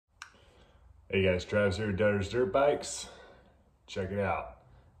Hey guys, Travis here, Dutter's Dirt Bikes. Check it out.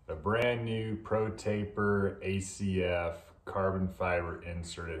 The brand new Pro Taper ACF carbon fiber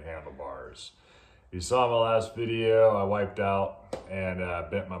inserted handlebars. You saw my last video, I wiped out and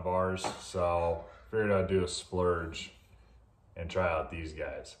bent my bars, so figured I'd do a splurge and try out these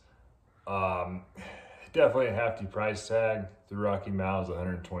guys. Definitely a hefty price tag. Through Rocky Mountains,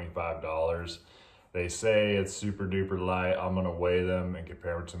 $125. They say it's super duper light. I'm gonna weigh them and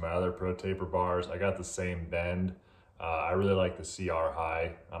compare them to my other Pro Taper bars. I got the same bend. I really like the CR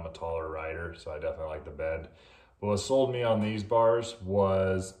high. I'm a taller rider, so I definitely like the bend. But what sold me on these bars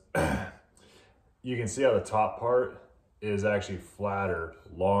was, you can see how the top part is actually flatter,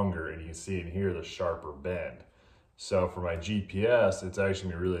 longer, and you can see in here the sharper bend. So for my GPS, it's actually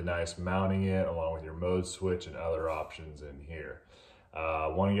gonna be really nice mounting it along with your mode switch and other options in here.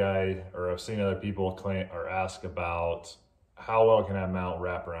 One guy, or I've seen other people claim or ask about how well can I mount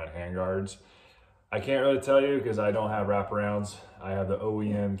wraparound handguards. I can't really tell you because I don't have wraparounds. I have the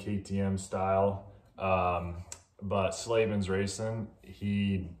OEM KTM style, but Slavin's Racing,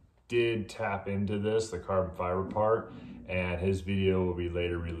 he did tap into this, the carbon fiber part, and his video will be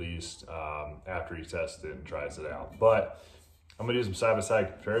later released after he tests it and tries it out. But I'm gonna do some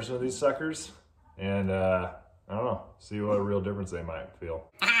side-by-side comparison of these suckers, and I don't know, see what a real difference they might feel.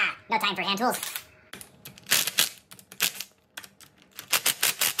 Aha! No time for hand tools.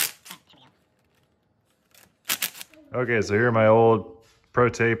 Okay, so here are my old Pro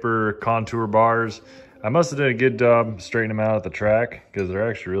Taper contour bars. I must have done a good job straightening them out at the track because they're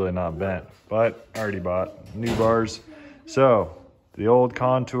actually really not bent, but I already bought new bars. So the old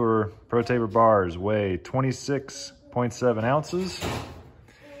contour Pro Taper bars weigh 26.7 ounces.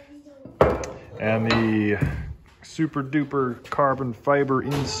 And the super duper carbon fiber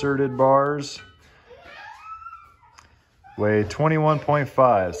inserted bars weigh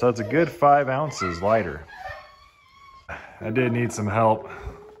 21.5, so that's a good 5 ounces lighter. I did need some help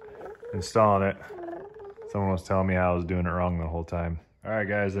installing it. Someone was telling me how I was doing it wrong the whole time. All right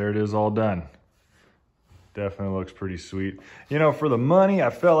guys, there it is, all done. Definitely looks pretty sweet. You know, for the money, I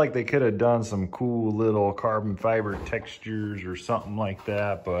felt like they could have done some cool little carbon fiber textures or something like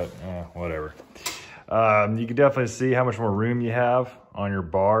that, but whatever. You can definitely see how much more room you have on your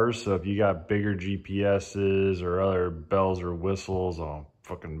bars. So if you got bigger GPSs or other bells or whistles on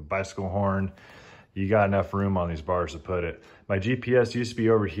fucking bicycle horn, you got enough room on these bars to put it. My GPS used to be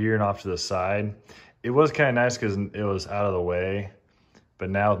over here and off to the side. It was kind of nice because it was out of the way. But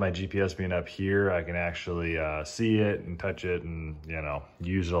now with my GPS being up here, I can actually see it and touch it and, you know,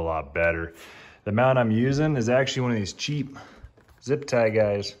 use it a lot better. The mount I'm using is actually one of these cheap zip tie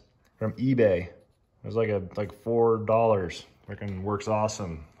guys from eBay. It was like $4. Freaking works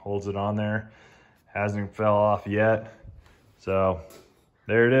awesome. Holds it on there. Hasn't fell off yet. So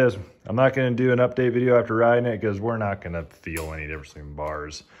there it is. I'm not gonna do an update video after riding it because we're not gonna feel any difference in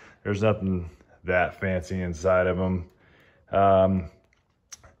bars. There's nothing that fancy inside of them.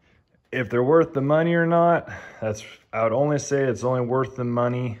 If they're worth the money or not, I would only say it's only worth the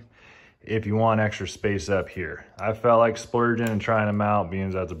money if you want extra space up here. I felt like splurging and trying them out being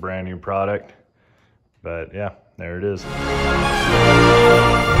that's a brand new product. But yeah, there it is.